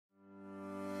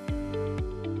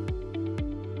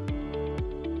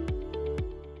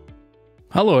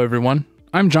Hello, everyone.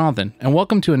 I'm Jonathan, and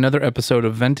welcome to another episode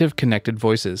of Ventev Connected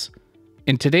Voices.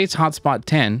 In today's HotSpot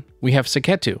 10, we have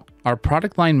Suketu, our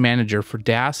product line manager for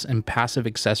DAS and passive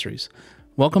accessories.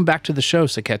 Welcome back to the show,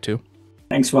 Suketu.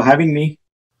 Thanks for having me.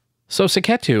 So,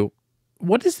 Suketu,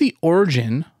 what is the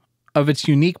origin of its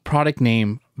unique product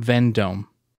name, VenDome?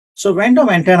 So VenDome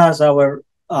antennas are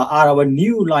our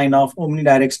new line of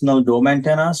omnidirectional dome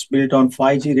antennas built on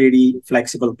 5G-ready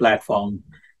flexible platform.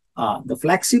 The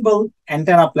flexible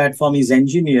antenna platform is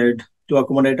engineered to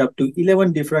accommodate up to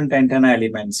 11 different antenna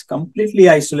elements, completely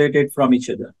isolated from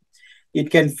each other. It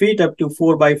can fit up to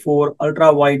 4x4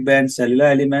 ultra-wideband cellular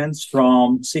elements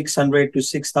from 600 to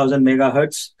 6,000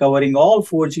 megahertz, covering all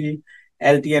 4G,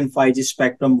 LTE, and 5G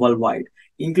spectrum worldwide,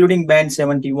 including band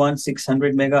 71,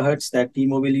 600 megahertz that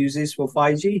T-Mobile uses for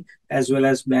 5G, as well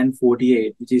as band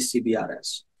 48, which is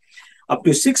CBRS. Up to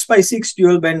 6x6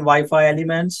 dual-band Wi-Fi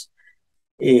elements,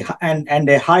 and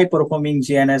a high-performing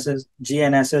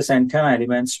GNSS antenna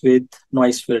elements with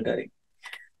noise filtering.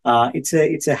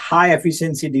 It's a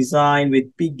high-efficiency design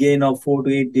with peak gain of 4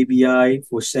 to 8 dBi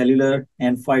for cellular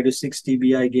and 5 to 6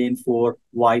 dBi gain for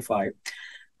Wi-Fi,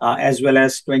 as well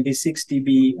as 26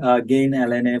 dB gain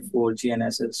LNA for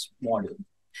GNSS module.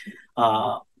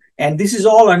 And this is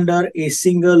all under a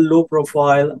single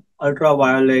low-profile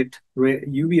ultraviolet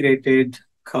UV-rated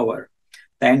cover.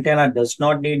 The antenna does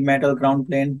not need metal ground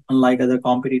plane, unlike other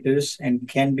competitors, and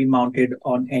can be mounted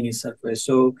on any surface.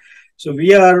 So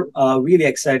we are really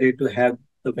excited to have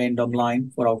the VenDome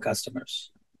line for our customers.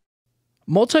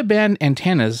 Multiband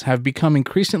antennas have become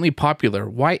increasingly popular.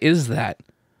 Why is that?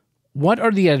 What are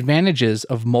the advantages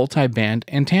of multiband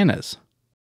antennas?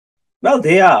 Well,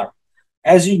 they are.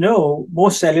 As you know,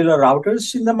 most cellular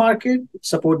routers in the market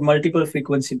support multiple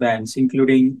frequency bands,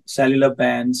 including cellular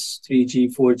bands,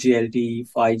 3G, 4G, LTE,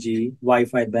 5G,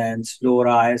 Wi-Fi bands,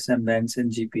 LoRa, ISM bands,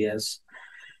 and GPS.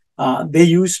 They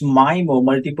use MIMO,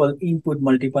 multiple input,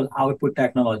 multiple output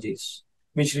technologies,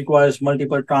 which requires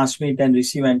multiple transmit and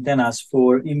receive antennas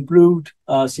for improved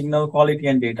signal quality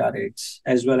and data rates,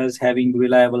 as well as having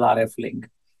reliable RF link.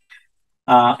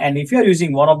 And if you're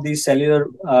using one of these cellular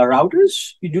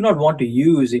routers, you do not want to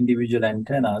use individual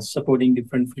antennas supporting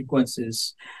different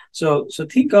frequencies. So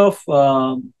think of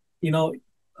time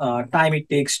it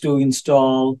takes to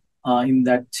install in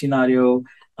that scenario,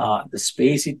 the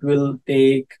space it will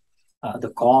take,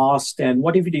 the cost, and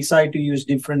what if you decide to use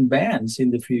different bands in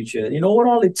the future?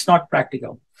 Overall, it's not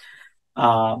practical.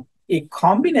 A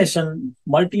combination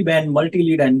multi-band,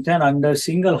 multi-lead antenna under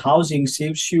single housing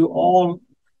saves you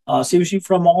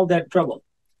from all that trouble.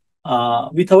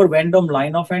 With our VenDome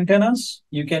line of antennas,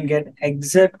 you can get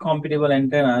exact compatible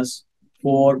antennas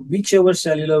for whichever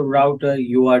cellular router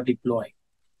you are deploying.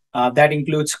 That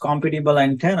includes compatible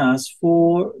antennas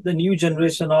for the new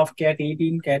generation of Cat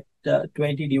 18, Cat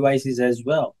 20 devices as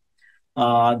well.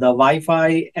 The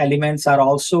Wi-Fi elements are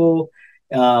also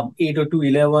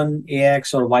 802.11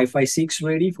 AX or Wi-Fi 6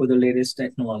 ready for the latest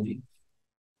technology.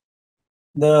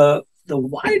 The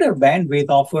wider bandwidth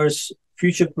offers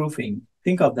future-proofing.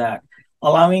 Think of that,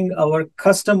 allowing our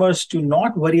customers to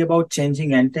not worry about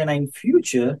changing antenna in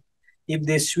future if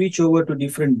they switch over to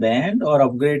different band or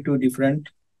upgrade to different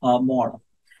model.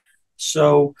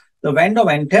 So the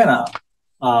VenDome antenna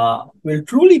will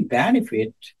truly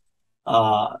benefit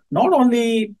not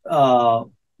only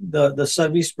the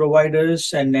service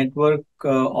providers and network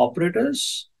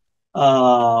operators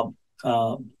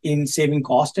in saving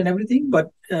cost and everything,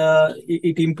 but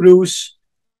it improves,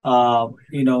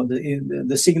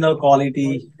 the signal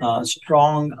quality,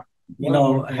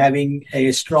 having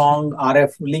a strong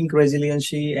RF link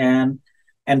resiliency and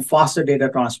faster data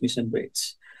transmission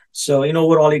rates. So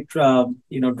overall, it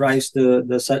drives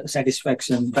the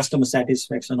satisfaction, customer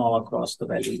satisfaction all across the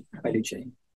value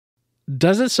chain.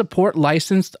 Does it support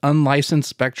licensed, unlicensed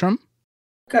spectrum?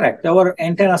 Correct. Our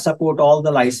antenna support all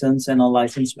the licensed and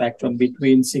unlicensed spectrum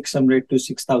between 600 to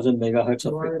 6,000 megahertz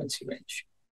of frequency range.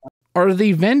 Are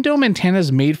the VenDome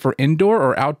antennas made for indoor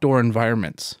or outdoor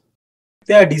environments?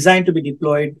 They are designed to be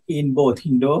deployed in both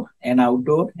indoor and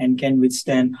outdoor and can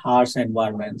withstand harsh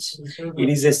environments. It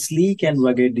is a sleek and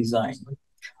rugged design.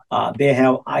 They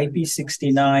have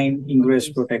IP69 ingress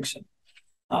protection.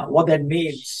 What that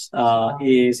means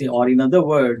is, or in other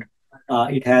words,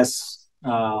 it has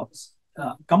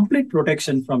complete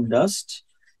protection from dust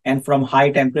and from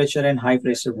high temperature and high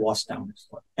pressure wash down.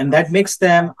 And that makes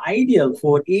them ideal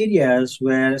for areas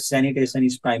where sanitation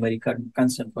is primary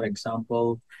concern, for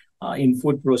example, in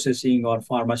food processing or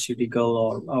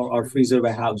pharmaceutical or freezer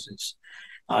warehouses.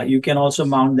 You can also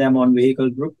mount them on vehicle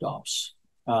rooftops.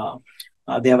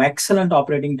 They have excellent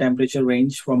operating temperature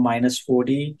range from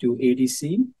 -40 to 80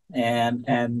 C,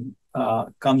 and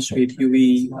comes with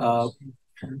UV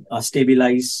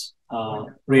stabilized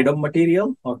radome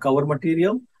material or cover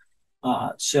material.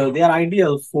 So they are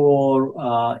ideal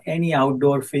for any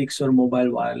outdoor fixed or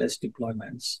mobile wireless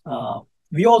deployments.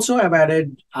 We also have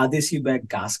added adhesive bag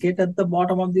gasket at the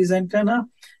bottom of this antenna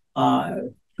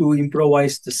to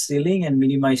improvise the sealing and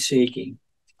minimize shaking.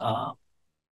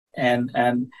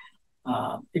 And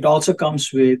it also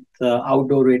comes with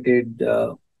outdoor rated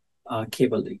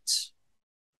cable leads.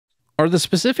 Are the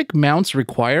specific mounts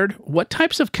required? What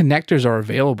types of connectors are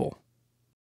available?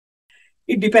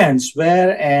 It depends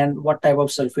where and what type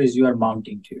of surface you are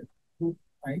mounting to,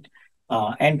 right?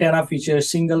 Antenna features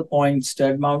single point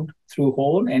stud mount through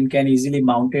hole and can easily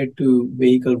mount it to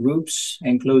vehicle roofs,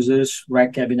 enclosures,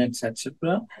 rack cabinets,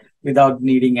 etc., without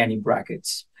needing any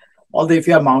brackets. Although if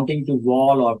you are mounting to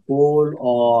wall or pole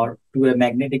or to a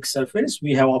magnetic surface,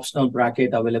 we have optional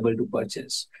bracket available to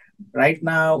purchase. Right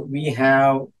now, we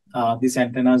have these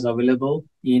antennas available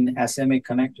in SMA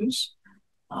connectors.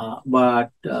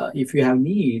 But if you have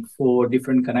need for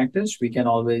different connectors, we can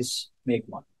always make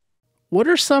one. What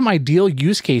are some ideal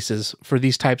use cases for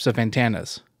these types of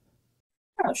antennas?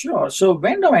 Yeah, sure. So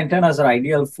VenDome antennas are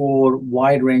ideal for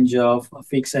wide range of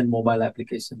fixed and mobile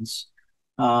applications.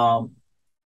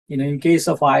 In case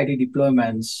of IoT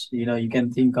deployments, you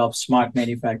can think of smart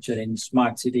manufacturing,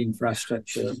 smart city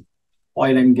infrastructure,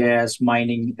 oil and gas,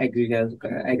 mining,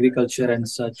 agriculture, and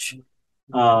such.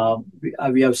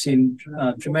 We have seen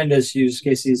tremendous use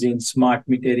cases in smart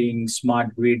metering,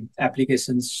 smart grid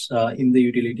applications in the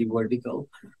utility vertical.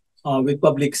 With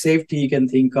public safety, you can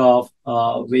think of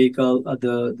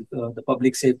the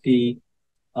public safety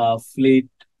fleet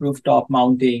rooftop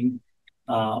mounting.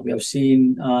 We have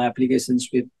seen applications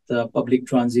with public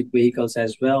transit vehicles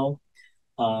as well.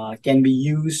 Can be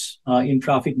used in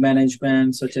traffic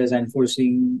management, such as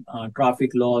enforcing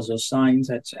traffic laws or signs,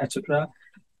 etc.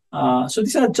 So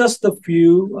these are just the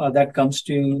few that comes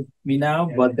to me now,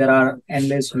 but there are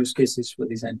endless use cases for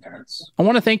these antennas. I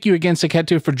want to thank you again,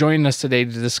 Suketu, for joining us today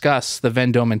to discuss the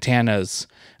VenDome antennas.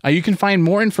 You can find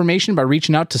more information by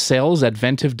reaching out to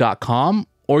sales@ventev.com,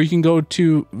 or you can go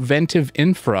to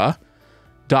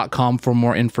ventevinfra.com for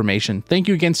more information. Thank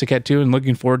you again, Suketu, and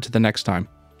looking forward to the next time.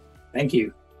 Thank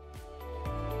you.